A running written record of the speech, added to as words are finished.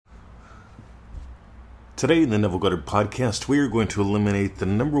Today in the Neville Goddard podcast, we are going to eliminate the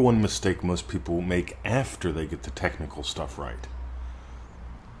number one mistake most people make after they get the technical stuff right.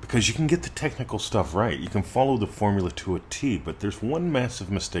 Because you can get the technical stuff right, you can follow the formula to a T, but there's one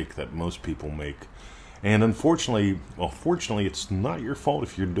massive mistake that most people make. And fortunately, it's not your fault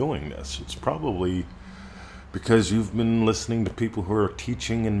if you're doing this. It's probably because you've been listening to people who are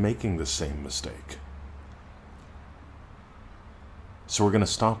teaching and making the same mistake. So we're going to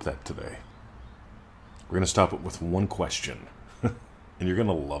stop that today. We're going to stop it with one question, and you're going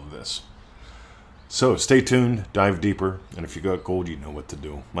to love this. So stay tuned, dive deeper, and if you got gold, you know what to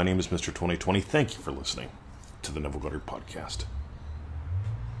do. My name is Mr. 2020. Thank you for listening to the Neville Goddard podcast.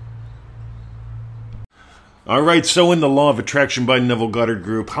 All right, so in the Law of Attraction by Neville Goddard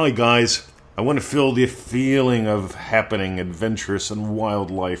Group, hi guys. I want to feel the feeling of happening, adventurous, and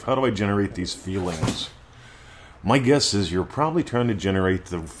wild life. How do I generate these feelings? My guess is you're probably trying to generate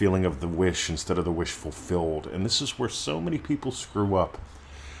the feeling of the wish instead of the wish fulfilled. And this is where so many people screw up.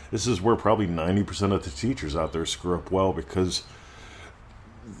 This is where probably 90% of the teachers out there screw up well, because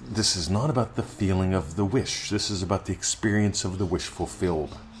this is not about the feeling of the wish. This is about the experience of the wish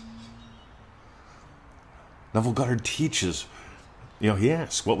fulfilled. Neville Goddard teaches, he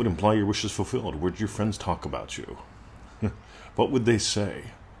asks, what would imply your wish is fulfilled? Would your friends talk about you? What would they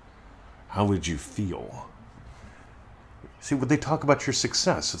say? How would you feel? See, would they talk about your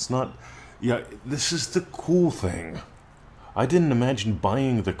success? It's not, this is the cool thing. I didn't imagine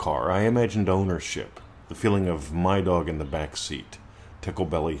buying the car. I imagined ownership. The feeling of my dog in the back seat.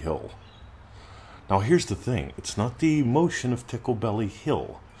 Ticklebelly Hill. Now here's the thing. It's not the emotion of Ticklebelly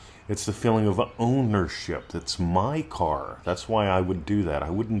Hill. It's the feeling of ownership. That's my car. That's why I would do that. I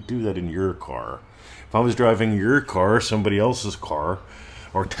wouldn't do that in your car. If I was driving your car, somebody else's car,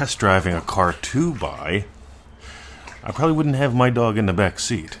 or test driving a car to buy, I probably wouldn't have my dog in the back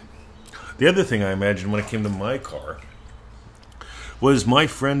seat. The other thing I imagined when it came to my car was my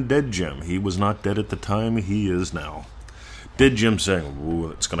friend Dead Jim. He was not dead at the time. He is now. Dead Jim saying, ooh,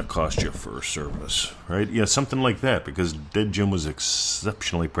 it's going to cost you for service. Right? Yeah, something like that, because Dead Jim was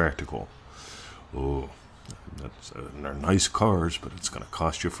exceptionally practical. Oh, they're nice cars, but it's going to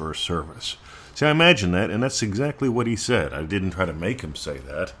cost you for a service. See, I imagine that, and that's exactly what he said. I didn't try to make him say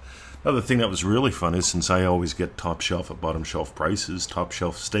that. Another thing that was really fun is, since I always get top shelf at bottom shelf prices, top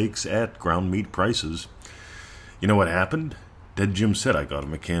shelf steaks at ground meat prices, you know what happened? Dead Jim said, I got a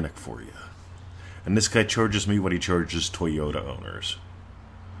mechanic for you. And this guy charges me what he charges Toyota owners.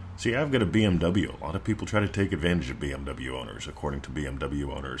 See, I've got a BMW. A lot of people try to take advantage of BMW owners, according to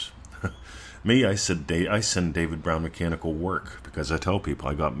BMW owners. Me, I send David Brown Mechanical work, because I tell people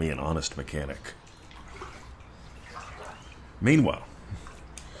I got me an honest mechanic. Meanwhile,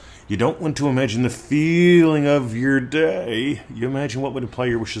 you don't want to imagine the feeling of your day. You imagine what would imply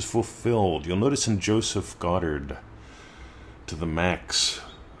your wish is fulfilled. You'll notice in Joseph Goddard, to the max,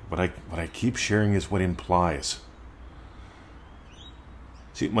 what I keep sharing is what implies.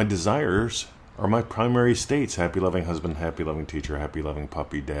 See, my desires are my primary states. Happy, loving husband, happy, loving teacher, happy, loving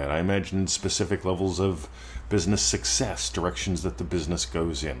puppy, dad. I imagine specific levels of business success, directions that the business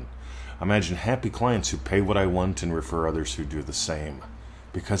goes in. I imagine happy clients who pay what I want and refer others who do the same.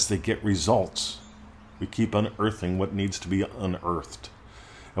 Because they get results. We keep unearthing what needs to be unearthed.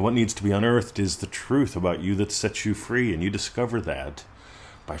 And what needs to be unearthed is the truth about you that sets you free. And you discover that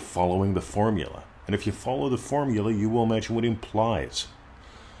by following the formula. And if you follow the formula, you will imagine what implies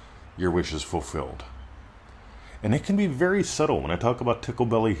your wish is fulfilled. And it can be very subtle. When I talk about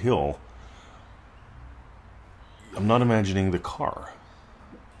Ticklebelly Hill, I'm not imagining the car.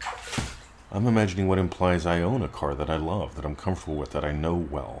 I'm imagining what implies I own a car that I love, that I'm comfortable with, that I know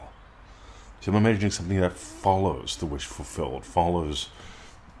well. So I'm imagining something that follows the wish fulfilled,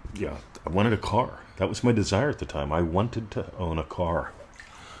 I wanted a car. That was my desire at the time. I wanted to own a car.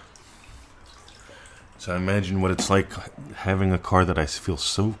 So I imagine what it's like having a car that I feel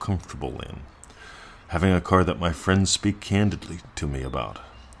so comfortable in. Having a car that my friends speak candidly to me about.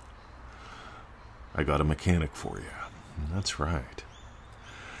 I got a mechanic for you. That's right.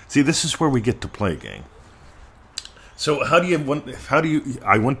 See, this is where we get to play, gang. So I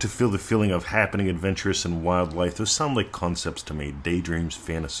want to feel the feeling of happening, adventurous, and wild life. Those sound like concepts to me, daydreams,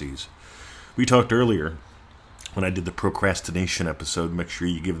 fantasies. We talked earlier, when I did the procrastination episode, make sure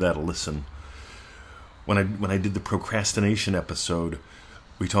you give that a listen. When I did the procrastination episode,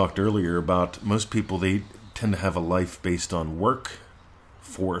 we talked earlier about most people, they tend to have a life based on work,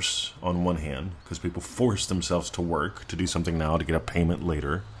 force on one hand, because people force themselves to work, to do something now to get a payment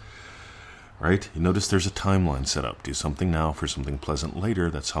later. Right? You notice there's a timeline set up. Do something now for something pleasant later.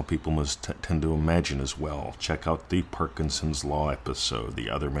 That's how people must tend to imagine as well. Check out the Parkinson's Law episode, the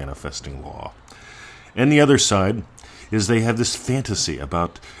other manifesting law. And the other side is they have this fantasy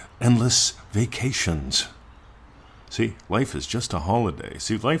about endless vacations. See, life is just a holiday.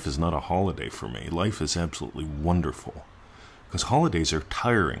 See, life is not a holiday for me. Life is absolutely wonderful. Because holidays are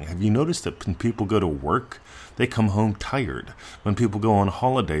tiring. Have you noticed that when people go to work, they come home tired? When people go on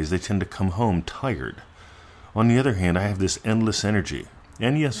holidays, they tend to come home tired. On the other hand, I have this endless energy.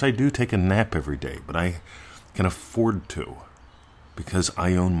 And yes, I do take a nap every day, but I can afford to because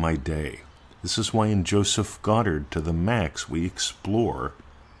I own my day. This is why in Joseph Goddard to the Max we explore.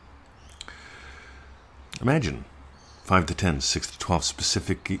 Imagine 5 to 10, 6 to 12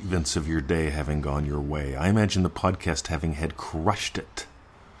 specific events of your day having gone your way. I imagine the podcast having had crushed it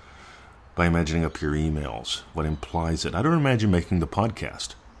by imagining up your emails, what implies it. I don't imagine making the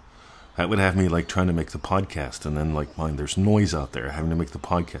podcast. That would have me like trying to make the podcast and then like mine, there's noise out there having to make the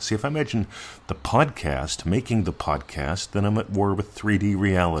podcast. See, if I imagine the podcast, making the podcast, then I'm at war with 3D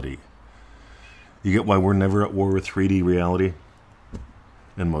reality. You get why we're never at war with 3D reality?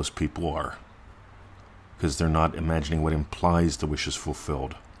 And most people are. Because they're not imagining what implies the wish is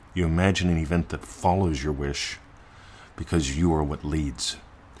fulfilled. You imagine an event that follows your wish because you are what leads.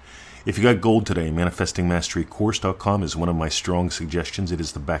 If you got gold today, ManifestingMasteryCourse.com is one of my strong suggestions. It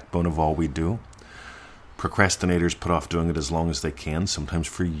is the backbone of all we do. Procrastinators put off doing it as long as they can, sometimes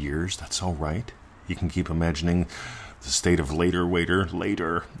for years. That's all right. You can keep imagining the state of later.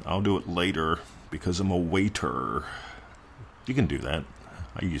 I'll do it later because I'm a waiter. You can do that.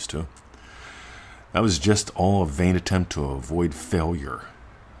 I used to. That was just all a vain attempt to avoid failure.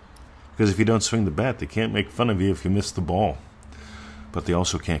 Because if you don't swing the bat, they can't make fun of you if you miss the ball. But they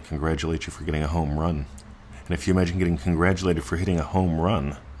also can't congratulate you for getting a home run. And if you imagine getting congratulated for hitting a home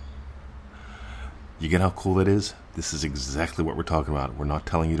run, you get how cool that is? This is exactly what we're talking about. We're not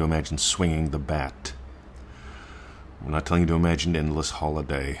telling you to imagine swinging the bat. We're not telling you to imagine an endless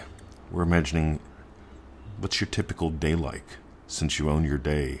holiday. We're imagining what's your typical day like. Since you own your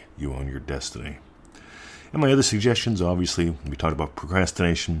day, you own your destiny. And my other suggestions, obviously, we talked about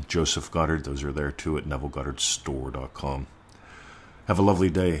procrastination, Joseph Goddard. Those are there too at NevilleGoddardStore.com. Have a lovely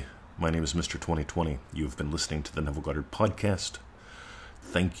day. My name is Mr. 2020. You've been listening to the Neville Goddard Podcast.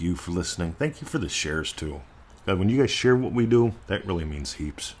 Thank you for listening. Thank you for the shares too. God, when you guys share what we do, that really means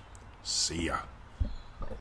heaps. See ya.